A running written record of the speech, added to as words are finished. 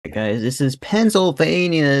Guys, this is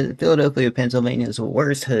Pennsylvania, Philadelphia, Pennsylvania's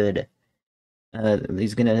worst hood.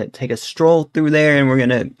 He's gonna take a stroll through there and we're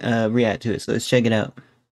gonna react to it, so let's check it out.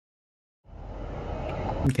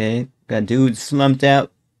 Okay, got dudes slumped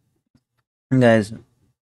out. Guys,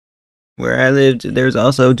 where I lived, there's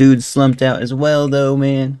also dudes slumped out as well, though,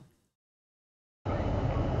 man.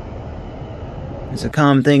 It's a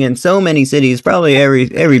common thing in so many cities, probably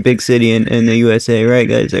every big city in the USA, right,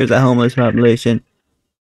 guys? There's a homeless population.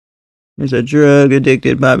 There's a drug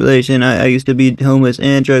addicted population. I used to be homeless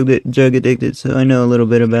and drug addicted, so I know a little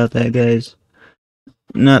bit about that, guys.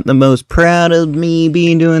 Not the most proud of me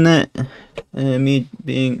doing that, me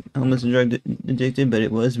being homeless and drug addicted, but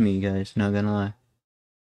it was me, guys. Not gonna lie.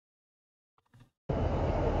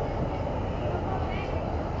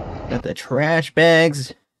 Got the trash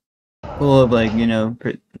bags full of, like,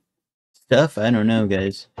 stuff. I don't know,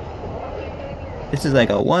 guys. This is like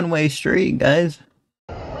a one-way street, guys.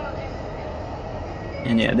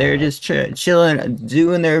 And yeah, they're just chilling,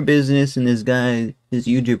 doing their business, and this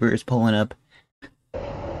YouTuber is pulling up.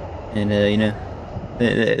 And,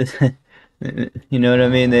 you know what I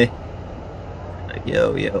mean? They, like,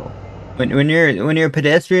 yo. When you're a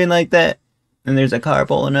pedestrian like that, and there's a car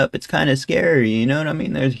pulling up, it's kind of scary, you know what I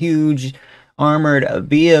mean? There's huge armored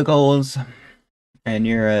vehicles, and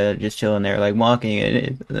you're just chilling there, like walking,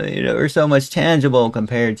 and we're so much tangible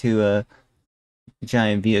compared to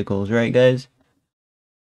giant vehicles, right, guys?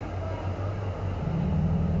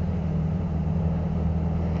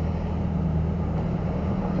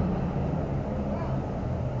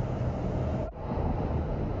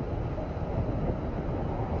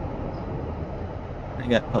 I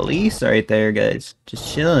got police right there, guys,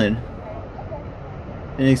 just chilling.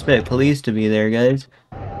 Didn't expect police to be there, guys.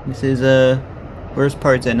 This is worst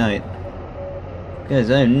parts at night.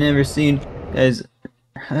 Guys, I've never seen, guys,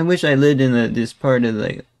 I wish I lived in this part of,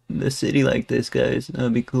 like, the city like this, guys. That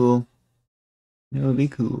would be cool. That would be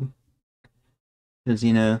cool. Because,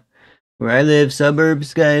 where I live,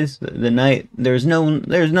 suburbs, guys, the night, there's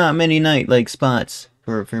not many night, like, spots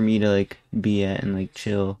for me to, like, be at and, like,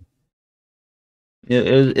 chill.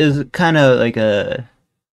 It was kind of like a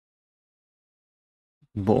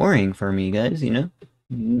boring for me, guys, no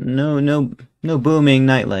booming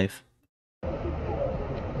nightlife.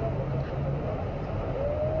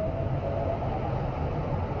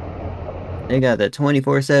 They got the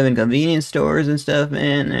 24/7 convenience stores and stuff,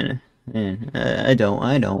 man, and I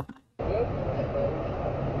don't.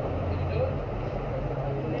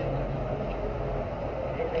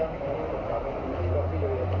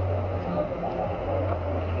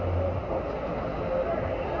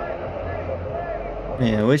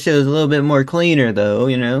 Yeah, I wish it was a little bit more cleaner, though,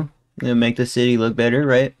 It'll make the city look better,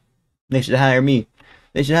 right? They should hire me.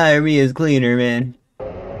 They should hire me as cleaner, man.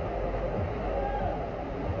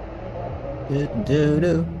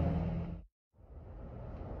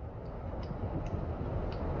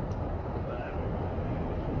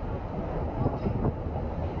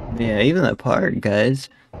 Yeah, even the park, guys.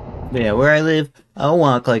 But yeah, where I live, I'll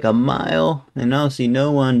walk like a mile and I'll see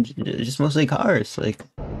no one, just mostly cars. Like,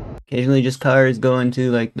 occasionally just cars going to,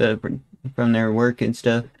 like, from their work and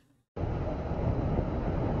stuff.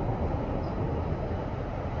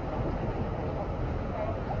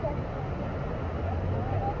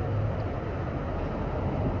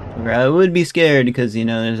 I would be scared because,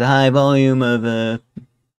 there's a high volume of, I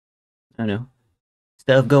don't know,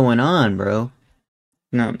 stuff going on, bro.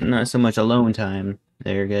 Not so much alone time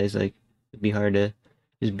there, guys. Like, it'd be hard to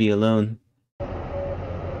just be alone.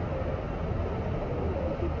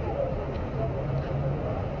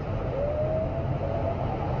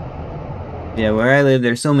 Yeah, where I live,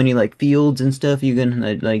 there's so many, like, fields and stuff you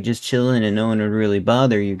can, like, just chilling and no one would really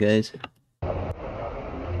bother you guys.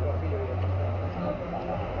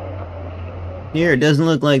 Here, it doesn't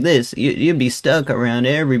look like this. You'd be stuck around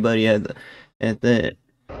everybody at the.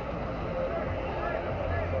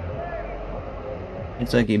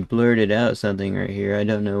 It's like he blurted out something right here. I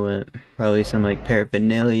don't know what. Probably some, like,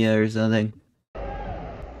 paraphernalia or something.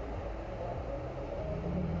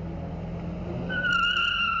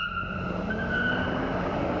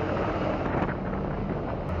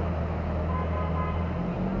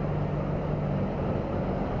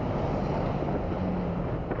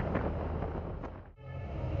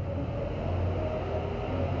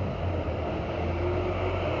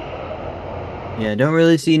 Yeah, don't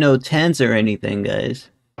really see no tents or anything, guys.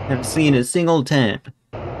 Haven't seen a single tent.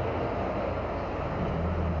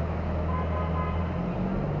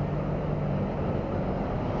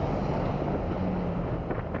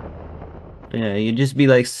 Yeah, you'd just be,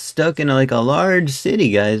 like, stuck in, like, a large city,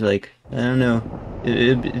 guys. Like, I don't know.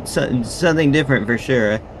 It's something different for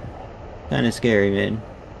sure. Kind of scary, man.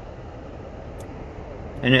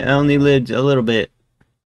 And I only lived a little bit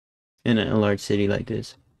in a large city like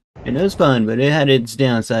this. And it was fun, but it had its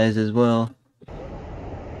downsides as well.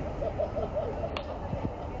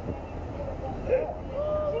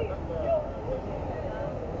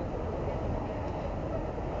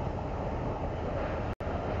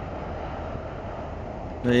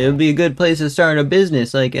 But it would be a good place to start a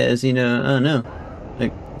business, like as, you know, I don't know,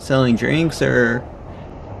 like selling drinks or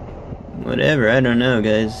whatever. I don't know,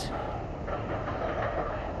 guys.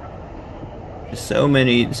 There's so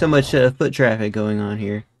much foot traffic going on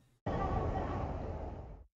here.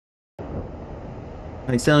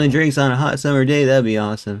 Like selling drinks on a hot summer day, that'd be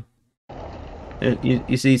awesome.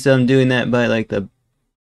 You see some doing that by like the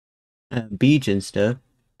beach and stuff.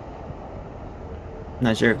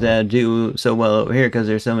 Not sure if that'd do so well over here because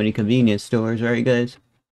there's so many convenience stores, right, guys?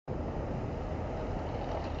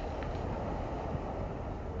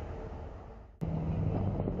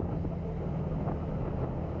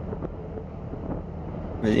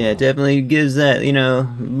 But yeah, it definitely gives that, you know,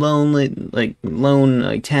 lonely, like lone,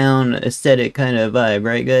 like town aesthetic kind of vibe,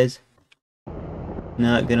 right, guys?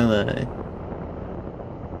 Not gonna lie.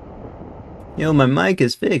 Yo, my mic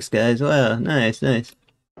is fixed, guys. Wow, nice, nice.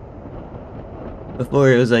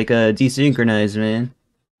 Before it was like desynchronized, man.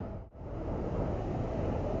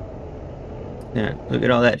 Yeah, look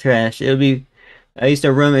at all that trash. It'll be. I used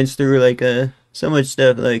to rummage through like so much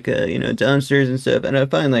stuff, like you know, dumpsters and stuff, and I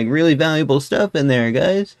find like really valuable stuff in there,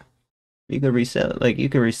 guys. You could resell it, like you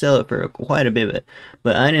could resell it for quite a bit,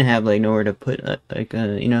 but I didn't have like nowhere to put like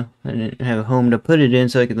you know, I didn't have a home to put it in,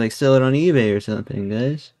 so I could like sell it on eBay or something,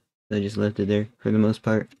 guys. I just left it there for the most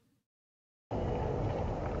part.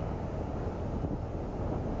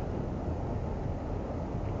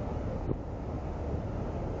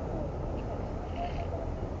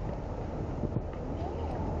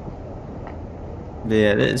 But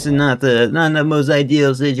yeah, this is not the most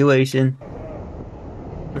ideal situation.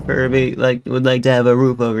 Preferably like would like to have a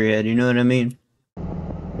roof over your head, you know what I mean?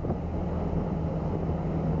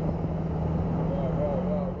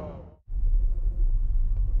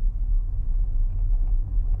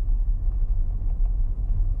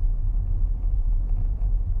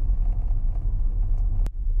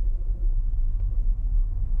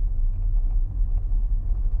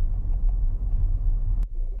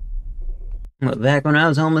 But back when I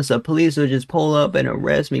was homeless, the police would just pull up and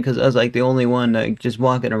arrest me because I was like the only one like just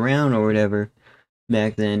walking around or whatever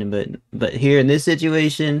back then. But here in this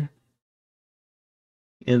situation,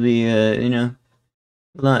 it'll be you know,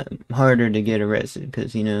 a lot harder to get arrested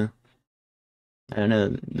because you know, I don't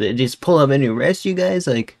know, they just pull up and arrest you guys,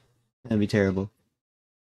 like that'd be terrible.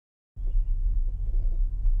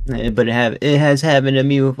 But it has happened to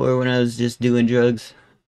me before when I was just doing drugs.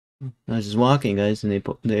 I was just walking, guys, and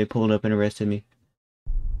they pulled up and arrested me.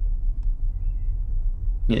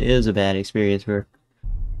 Yeah, it was a bad experience for.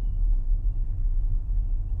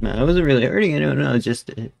 No, I wasn't really hurting anyone. I was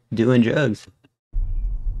just doing drugs.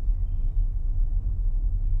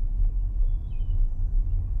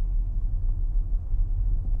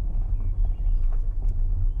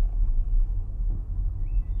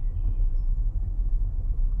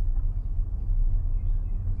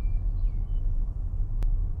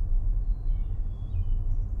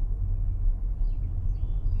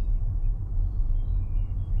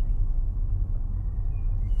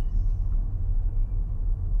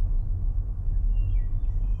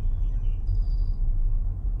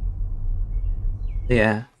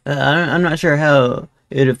 Yeah, I'm not sure how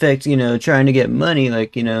it affects, you know, trying to get money,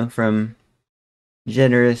 like, you know, from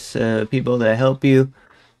generous people that help you,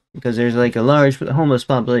 because there's like a large homeless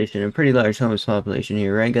population, a pretty large homeless population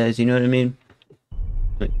here, right, guys? You know what I mean?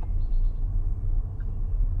 Like,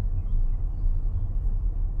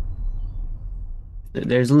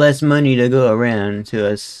 there's less money to go around to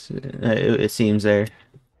us, it seems there.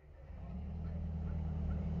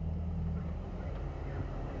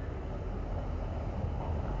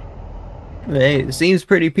 But hey, it seems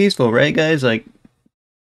pretty peaceful, right, guys? Like,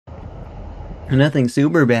 nothing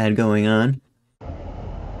super bad going on.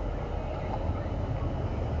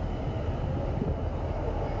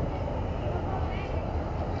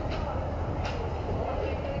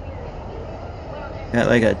 Got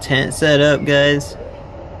like a tent set up, guys.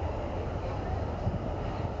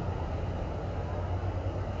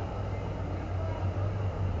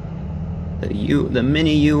 The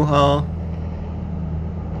mini U-Haul.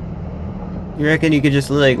 You reckon you could just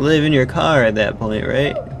like live in your car at that point,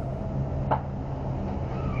 right?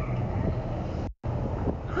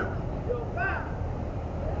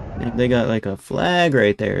 And they got like a flag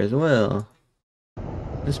right there as well.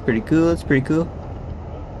 That's pretty cool. That's pretty cool.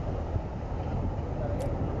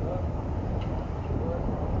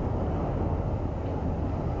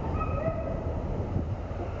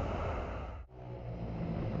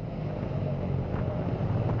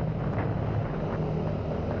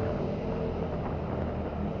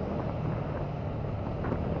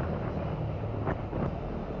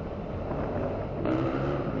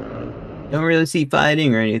 Don't really see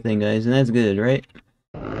fighting or anything, guys, and that's good, right?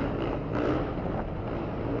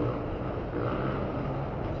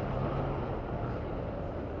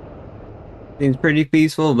 Seems pretty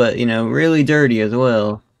peaceful, but, you know, really dirty as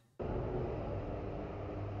well.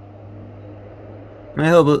 I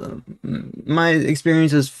hope my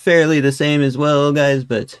experience was fairly the same as well, guys,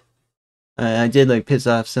 but I did, like, piss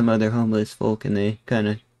off some other homeless folk, and they kind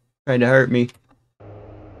of tried to hurt me.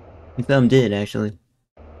 Some did, actually.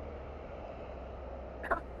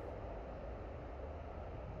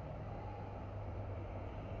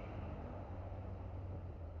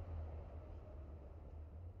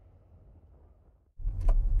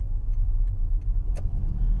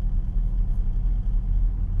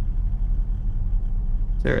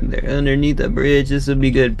 They're underneath the bridge. This would be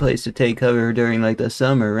a good place to take cover during, like, the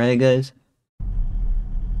summer, right, guys?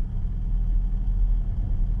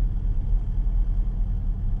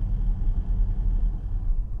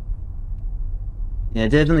 Yeah, it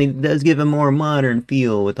definitely does give a more modern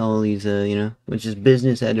feel with all these, you know, which is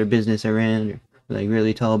business after business around, like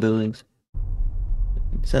really tall buildings.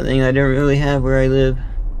 Something I don't really have where I live.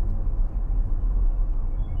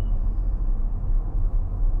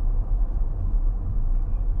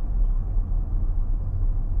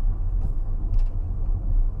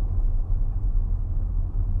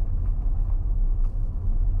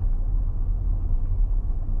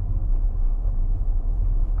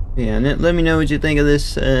 Yeah, and let me know what you think of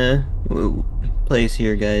this, place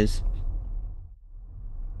here, guys.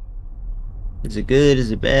 Is it good?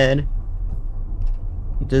 Is it bad?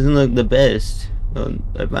 It doesn't look the best.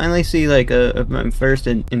 I finally see, like, my first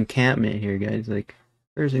encampment here, guys. Like,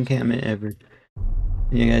 first encampment ever.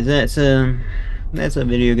 Yeah, guys, that's a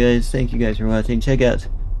video, guys. Thank you guys for watching. Check out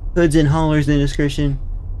hoods and haulers in the description.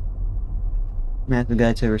 Massive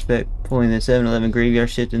guide to respect pulling the 7-Eleven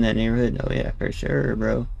graveyard shift in that neighborhood. Oh yeah, for sure,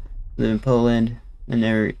 bro. Live in Poland. I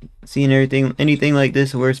never seen anything like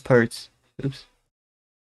this. Worst parts. Oops.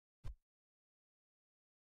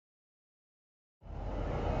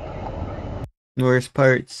 Worst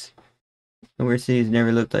parts. The worst cities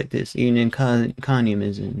never looked like this, even in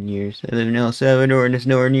communism years. I live in El Salvador, and it's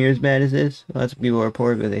nowhere near as bad as this. Lots of people are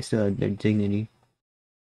poor, but they still have their dignity.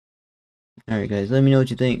 Alright, guys, let me know what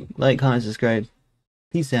you think. Like, comment, subscribe.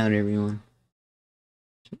 Peace out, everyone.